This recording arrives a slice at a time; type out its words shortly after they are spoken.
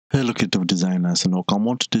Locative designers, and welcome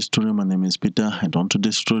on to this tutorial. My name is Peter, and on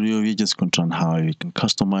today's tutorial we're just going to learn how you can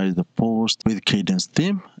customize the post with Kadence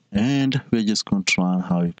theme, and we're just going to learn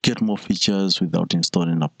how you get more features without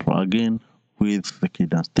installing a plugin with the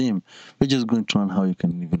Kadence theme. We're just going to learn how you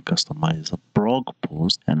can even customize a blog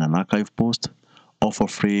post and an archive post all for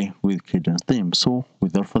free with Kadence theme. So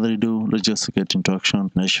without further ado, let's just get into action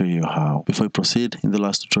and I'll show you how. Before I proceed, in the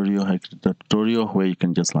last tutorial I created a tutorial where you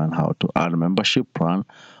can just learn how to add a membership plan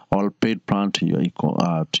or paid plan to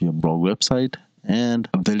your blog website, and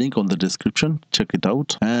the link on the description. Check it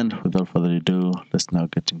out. And without further ado, let's now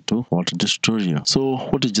get into this tutorial. So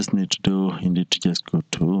what you just need to do, you need to just go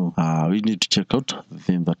to we need to check out the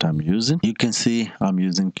theme that I'm using. You can see I'm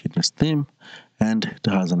using Kadence theme and it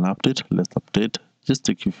has an update. Let's update. Just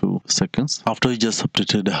take a few seconds. After you just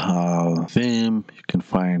updated theme, you can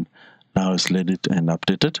find now it's ready and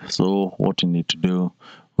updated. So what you need to do,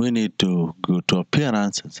 we need to go to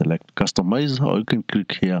appearance and select customize, or you can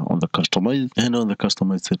click here on the customize, and on the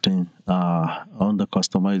customize setting, on the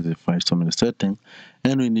customize you find so many settings,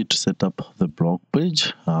 and we need to set up the blog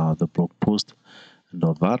page, the blog post and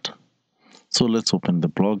all that. So let's open the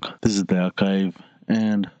blog. This is the archive,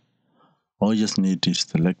 and all you just need to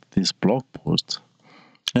select this blog post,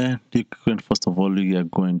 and you can, first of all, you are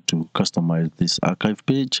going to customize this archive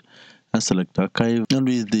page and select archive. And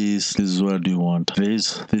with this is where do you want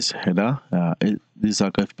this header, this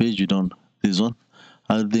archive page. You don't, this one,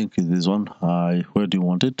 I think is this one. Where do you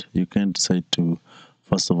want it? You can decide to,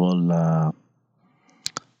 first of all,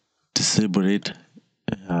 disable it.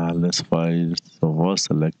 Let's first of all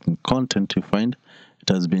selecting content. You find it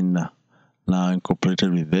has been now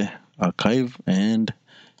incorporated with the archive, and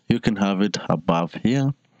you can have it above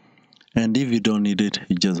here. And if you don't need it,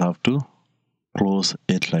 you just have to close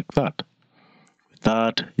it like that. With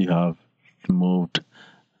that, you have removed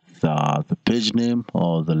the page name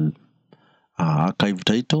or the archive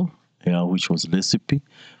title here, which was recipe.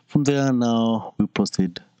 From there, now we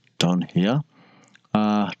proceed down here.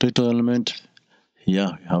 Title element,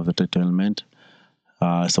 here we have the title element.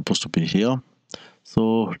 It's supposed to be here.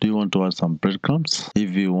 So do you want to add some breadcrumbs?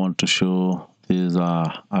 If you want to show this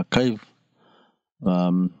archive,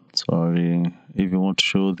 if you want to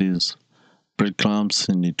show these breadcrumbs,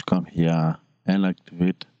 you need to come here and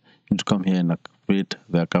activate. You need to come here and activate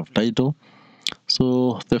the archive title.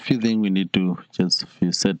 So the few things we need to just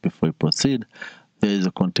set before we proceed. There is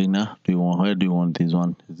a container. Where do you want this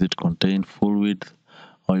one? Is it contain full width,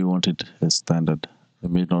 or you want it as standard? You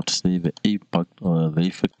may not see the impact or the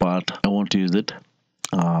effect part. I want to use it.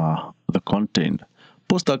 The content.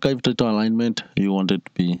 Post archive title alignment, you want it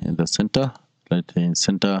to be in the center. Like in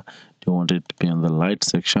center, do you want it to be in the right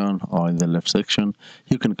section or in the left section?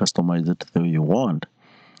 You can customize it the way you want.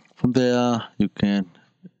 From there, you can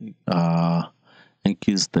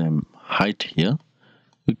increase the height here.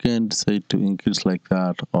 You can decide to increase like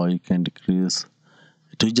that, or you can decrease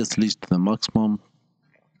to just reach the maximum,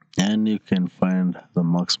 and you can find the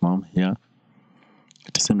maximum here.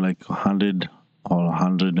 It seems like 100 or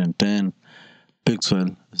 110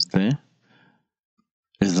 pixel is there.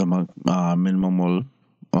 Is the minimum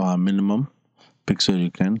pixel.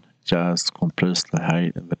 You can just compress the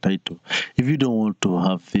height and the title. If you don't want to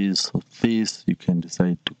have this or this, you can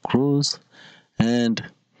decide to close, and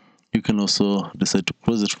you can also decide to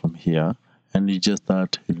close it from here, and you just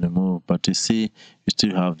start to remove. But you see, you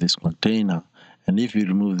still have this container, and if you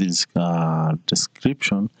remove this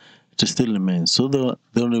description, it still remains. So the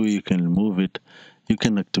only way you can remove it, you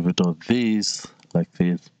can activate all these like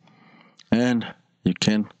this, and you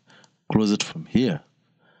can close it from here.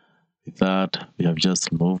 With that, we have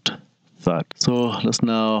just removed that. So let's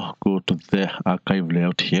now go to the archive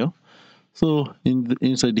layout here. So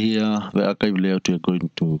inside here, the archive layout, you're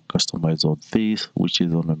going to customize all this, which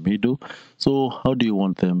is on the middle. So how do you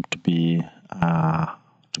want them to be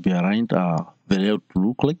aligned? The layout to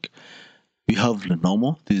look like? We have the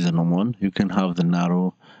normal. This is a normal one. You can have the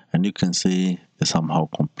narrow, and you can see they're somehow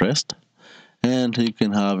compressed. And you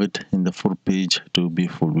can have it in the full page to be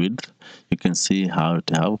full width. You can see how it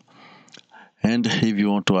have. And if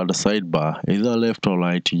you want to add a sidebar, either left or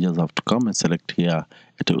right, you just have to come and select here.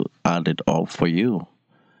 It will add it all for you.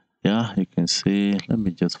 Yeah, you can see. Let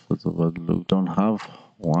me just first of all look. Don't have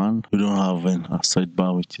one. We don't have a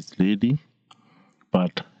sidebar which is ready.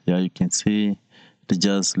 But yeah, you can see to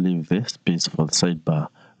just leave the space for the sidebar.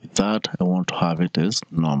 With that, I want to have it as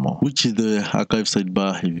normal, which is the archive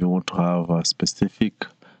sidebar. If you want to have a specific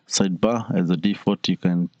sidebar as a default, you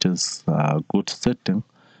can just go to setting,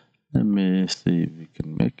 Let me see if we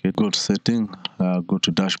can make it. Go to setting, go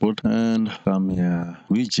to dashboard, and come here,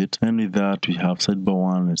 widget. And with that, we have sidebar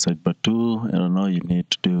 1 and sidebar 2. And all you need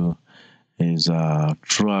to do is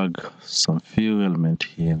drag some few elements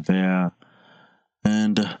here and there.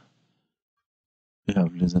 And we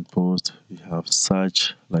have listen post, we have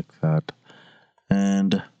search like that.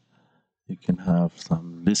 And you can have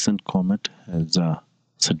some listen comment as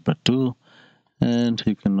sidebar 2. And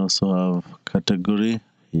you can also have category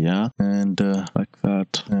here and like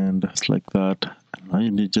that, and just like that. And all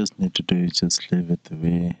you just need to do is just leave it the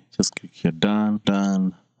way. Just click here,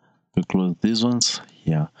 done. We close these ones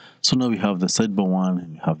here. So now we have the sidebar 1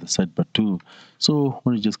 and we have the sidebar 2. So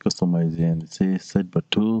when you just customize it and say sidebar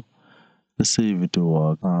 2, let's see if it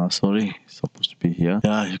will work. Sorry, it's supposed to be here.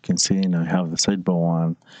 Yeah, you can see now we have the sidebar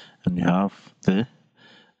 1 and we have the,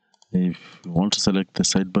 if you want to select the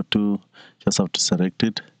sidebar 2, just have to select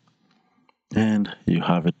it and you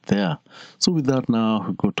have it there. So with that, now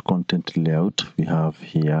we go to content layout. We have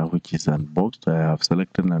here, which is unboxed. I have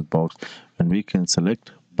selected unboxed, and we can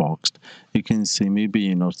select boxed. You can see, maybe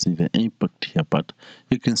you not see the impact here, but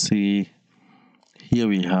you can see here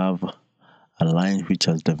we have a line which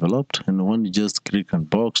has developed, and when you just click on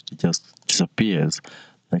boxed, it just disappears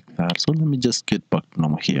like that. So let me just get back to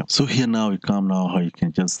normal here. So here now we come now how you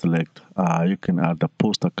can just select, you can add the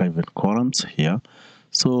post archive and columns here.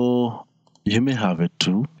 So you may have it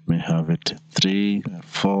 2, you may have it 3,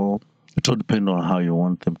 4. It will depend on how you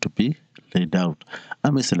want them to be laid out. I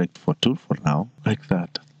may select for 2 for now, like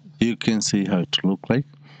that. You can see how it look like.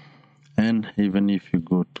 And even if you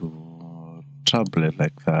go to tablet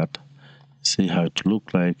like that, see how it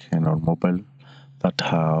look like, and on mobile, that's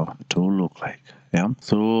how it will look like. Yeah.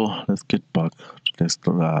 So let's get back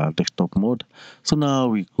to desktop mode. So now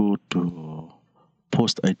we go to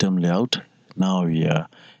post item layout. Now we are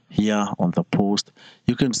here on the post.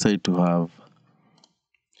 You can say to have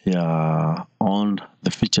here on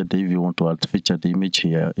the featured, if you want to add featured image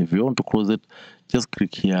here. If you want to close it, just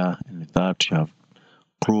click here, and with that you have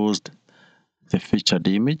closed the featured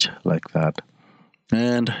image like that.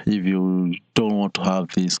 And if you don't want to have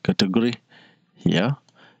this category here,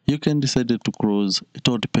 you can decide to close. It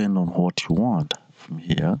all depends on what you want from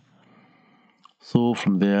here. So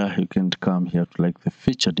from there, you can come here to like the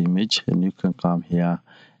featured image, and you can come here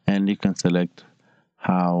and you can select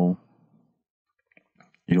how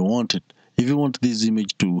you want it. If you want this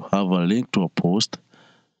image to have a link to a post,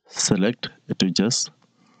 select it to just.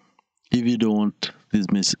 If you don't want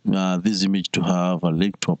this image to have a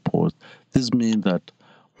link to a post, this means that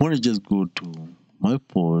when I just go to my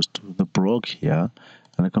post, the blog here,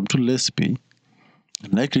 and I come to recipe,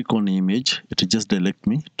 and I click on image, it just direct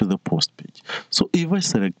me to the post page. So if I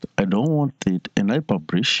select I don't want it and I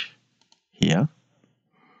publish here,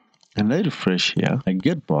 and I refresh here, I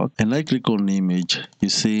get back and I click on image, you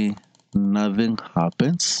see nothing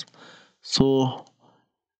happens. So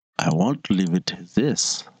I want to leave it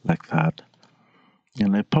this like that,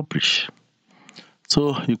 and I publish.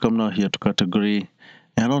 So you come now here to category,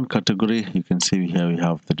 and on category you can see here we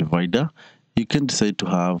have the divider. You can decide to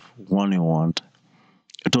have one you want.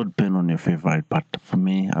 It will depend on your favorite, but for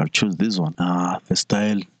me I'll choose this one. The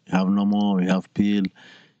style, you have normal, we have peel.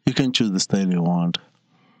 You can choose the style you want.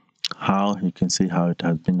 How you can see how it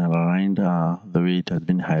has been aligned, the way it has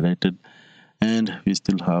been highlighted, and we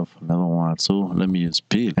still have another one. So let me use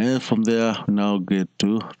peel, and from there we now get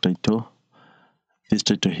to title. This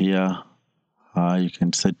title here, you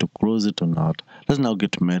can decide to close it or not. Let's now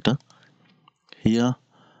get to meta here.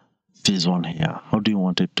 This one here, how do you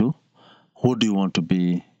want it to, who do you want to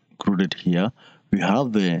be included here? We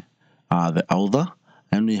have the author,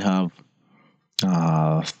 and we have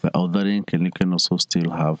the author link, and you can also still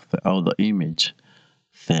have the author image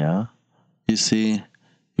there. You see,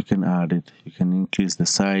 you can add it, you can increase the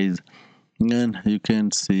size, and you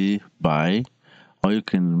can see by, or you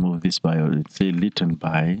can remove this by, or say written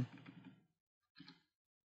by,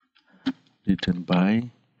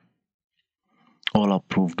 all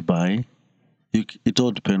approved by. It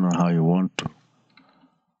all depends on how you want to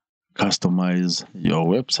customize your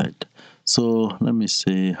website. So let me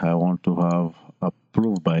say I want to have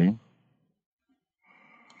approved by.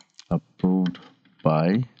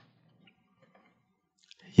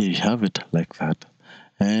 Here you have it like that.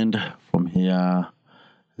 And from here,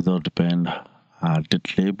 it all depends.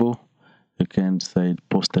 Date label, you can say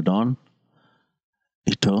posted on.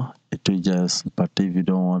 It will just, but if you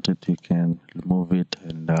don't want it, you can remove it,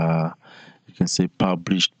 and you can say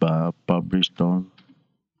published by, published on.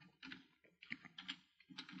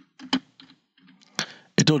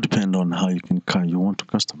 It all depends on how you want to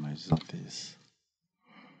customize this.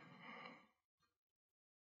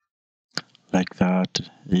 like that.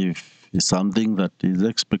 If it's something that is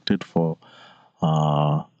expected for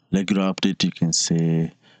regular update, you can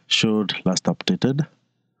say showed last updated,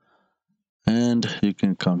 and you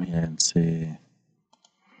can come here and say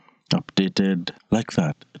updated, like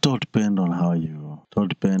that. It all depends on how you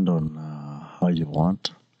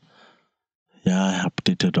want. Yeah,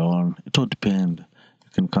 updated on. It all depends. You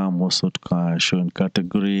can come also to show in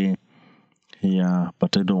category here,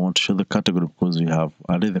 but I don't want to show the category because we have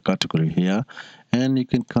added the category here. And you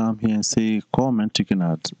can come here and say comment. You can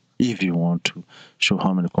add, if you want to show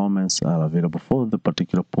how many comments are available for the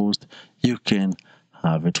particular post, you can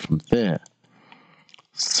have it from there.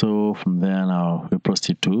 So from there now we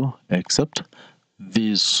proceed to accept.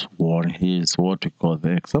 This one here is what we call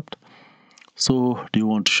the accept. So do you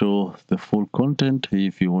want to show the full content?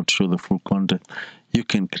 If you want to show the full content, you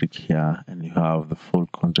can click here and you have the full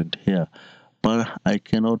content here. But I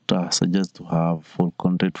cannot suggest to have full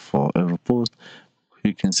content for every post.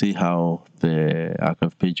 You can see how the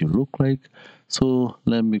archive page will look like. So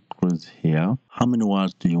let me close here. How many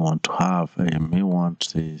words do you want to have? I may want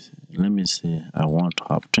to, let me say I want to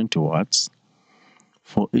have 20 words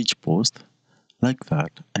for each post, like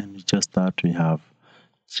that. And just that we have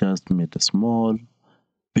just made a small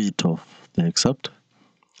bit of the accept,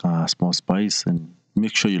 small spice, and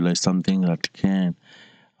make sure you like something that can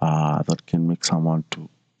make someone to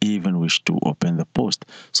even wish to open the post.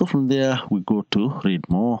 So from there we go to read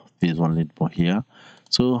more. This one, read more here.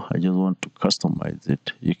 So I just want to customize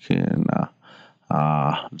it. You can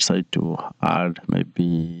decide to add,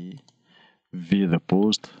 maybe view the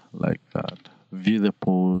post, like that. View the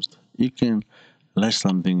post. You can like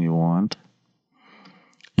something you want.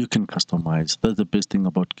 You can customize. That's the best thing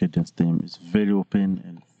about Kadence theme. It's very open,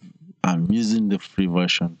 and I'm using the free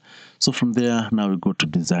version. So from there now we go to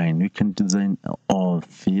design. We can design all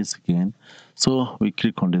these again. So we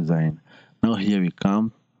click on design. Now here we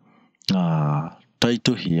come.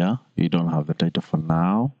 Title here. We don't have the title for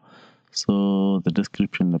now. So the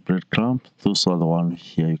description, the breadcrumbs, those are the ones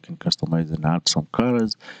here. You can customize and add some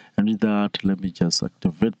colors. And with that, let me just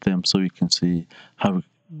activate them so you can see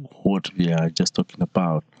what we are just talking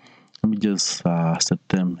about. Let me just set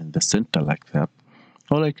them in the center like that,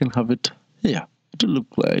 or I can have it here. It will look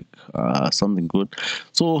like something good.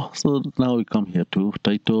 So now we come here to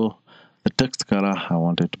title. The text color, I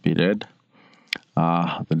want it to be red.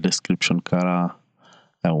 The description color,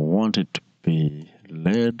 I want it to be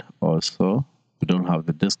red also. We don't have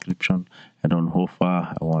the description, and on hover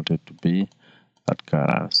I want it to be that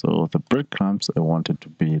color. So the breadcrumbs, I want it to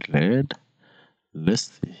be red.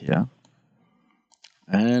 Let's see here.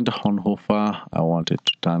 And on hover I want it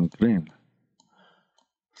to turn green.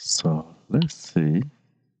 So let's see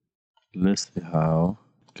how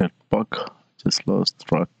get back. Just lost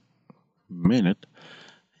track minute.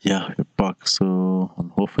 Yeah, we're back. So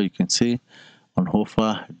on hover you can see on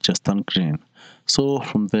hover it just turned green. So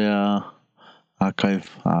from there, archive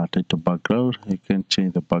title background, you can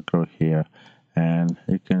change the background here, and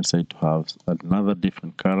you can say to have another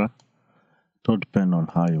different color. It all depend on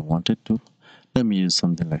how you want it to. Let me use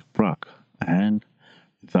something like black, and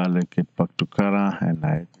if I like it back to color and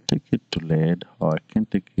I take it to red, or I can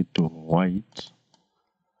take it to white,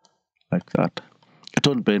 like that. It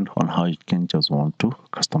all depends on how you can just want to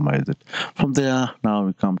customize it. From there, now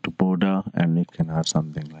we come to border, and we can add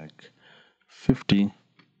something like 50.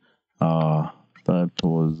 That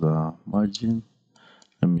was margin.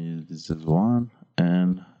 Let me use this as one,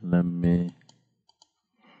 and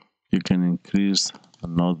you can increase.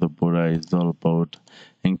 Another border is all about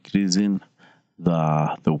increasing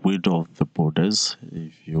the width of the borders.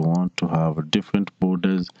 If you want to have different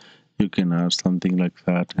borders, you can add something like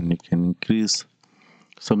that, and you can increase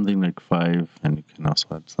something like 5, and you can also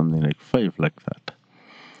add something like 5, like that.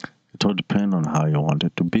 It all depends on how you want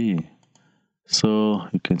it to be. So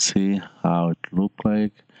you can see how it look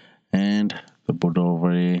like, and the border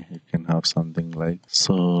overlay, you can have something like,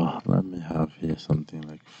 so let me have here something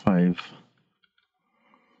like 5,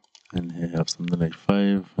 and here I have something like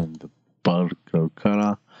 5, and the background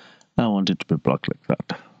color, I want it to be black, like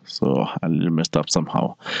that. So I messed up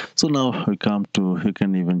somehow. So now we come to, you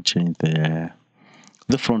can even change the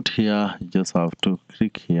front here. You just have to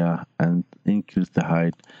click here and increase the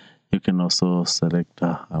height. You can also select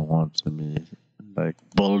I want to be like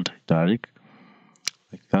bold italic,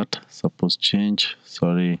 like that. Suppose change,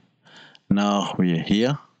 sorry. Now we are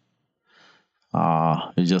here.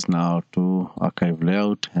 You just now to archive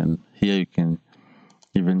layout, and here you can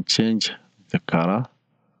even change the color.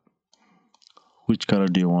 Which color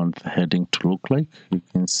do you want the heading to look like? You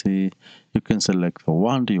can see, you can select the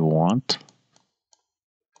one you want,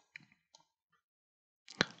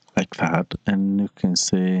 like that, and you can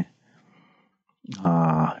say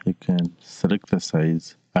you can select the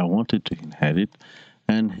size I want it to inherit,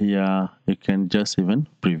 and here you can just even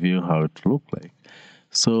preview how it look like.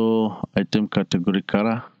 So item category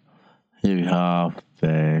color, here we have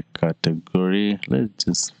the category. Let's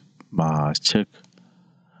just check,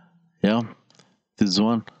 yeah, this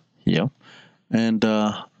one here, and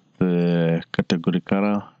the category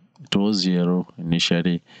color, it was yellow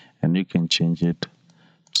initially, and you can change it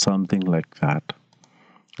something like that.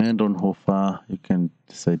 And on hover you can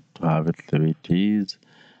decide to have it the way it is,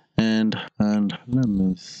 and let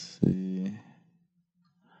me see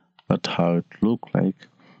that how it look like.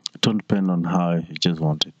 It will depend on how you just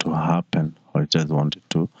want it to happen or you just want it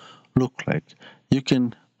to look like. You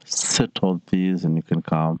can set all these and you can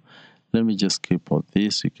come, let me just keep all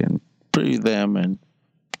this, you can preview them and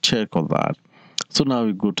check all that. So now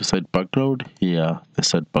we go to site background. Here the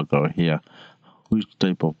site background, here which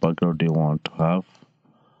type of background do you want to have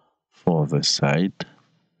for the site.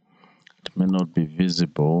 It may not be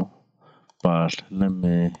visible, but let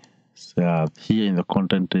me say here in the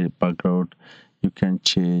content background you can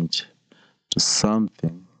change to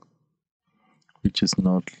something which is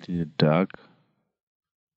not really dark,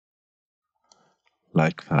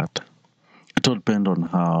 like that. It will depend on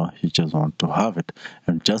how you just want to have it,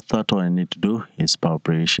 and just that all I need to do is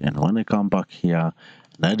publish, and when I come back here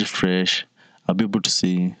and I refresh, I'll be able to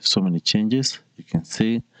see so many changes. You can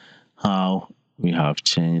see how we have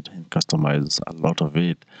changed and customized a lot of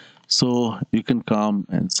it. So you can come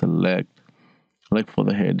and select, like for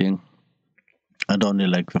the heading, I don't really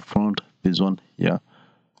like the front, this one here,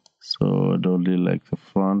 so I don't really like the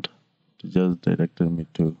front, it just directed me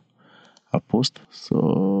to a post.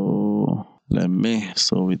 So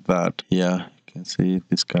with that, yeah, you can see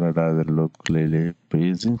this color doesn't look really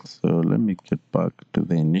pleasing. So let me get back to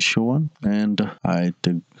the initial one, and I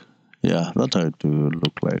take, yeah, that's how it will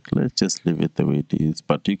look like. Let's just leave it the way it is,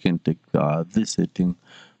 but you can take this setting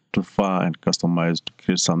to far and customize to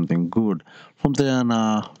create something good. From there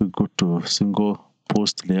now we go to single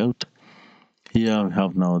post layout. Here we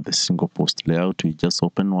have now the single post layout. We just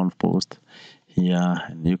open one post here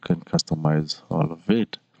and you can customize all of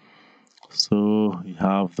it. So you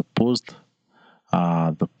have the post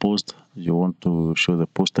you want to show the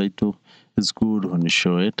post title. It's good when you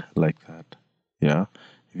show it like that. Yeah,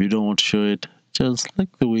 if you don't want to show it, just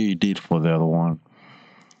like the way you did for the other one.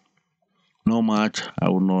 No much, I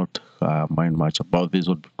would not mind much about this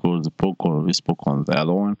one because we spoke on the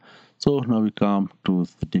other one. So now we come to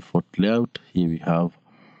the default layout. Here we have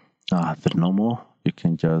the normal. You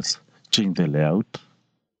can just change the layout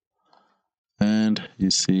and you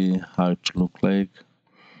see how it look like.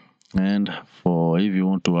 And for if you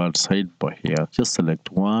want to add sidebar here, just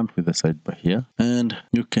select one with the sidebar here, and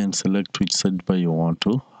you can select which sidebar you want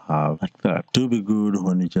to have, like that. To be good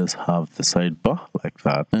when you just have the sidebar like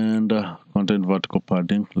that. And content vertical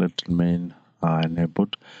padding, let remain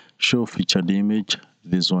enabled. Show featured image,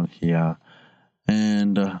 this one here.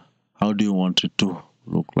 And how do you want it to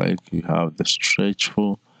look like? You have the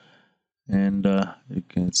stretchful, and you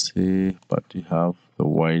can see, but you have the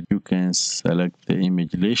wide. You can select the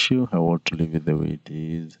image ratio. I want to leave it the way it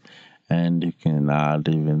is, and you can add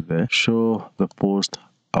even the show the post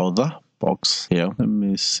other box here. Let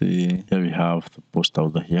me see, here we have the post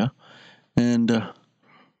other here, and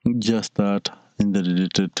just that in the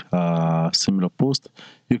deleted similar post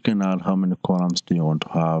you can add how many columns do you want to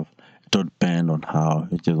have. It will depend on how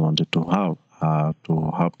you just want it to have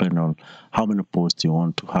to happen, on how many posts you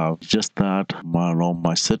want to have. Just that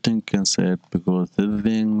my setting can set, because the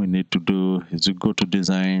thing we need to do is you go to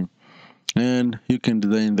design and you can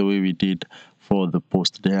design the way we did for the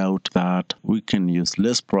post layout, that we can use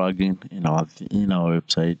less plugin in our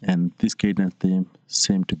website, and this Kadence theme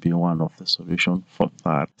seems to be one of the solution for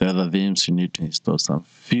that. The other themes, you need to install some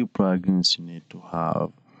few plugins, you need to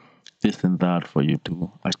have this and that for you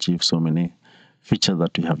to achieve so many features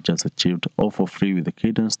that we have just achieved, all for free with the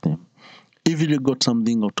Kadence theme. If you got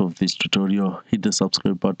something out of this tutorial, hit the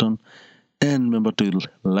subscribe button and remember to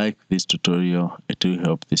like this tutorial. It will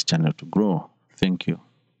help this channel to grow. Thank you.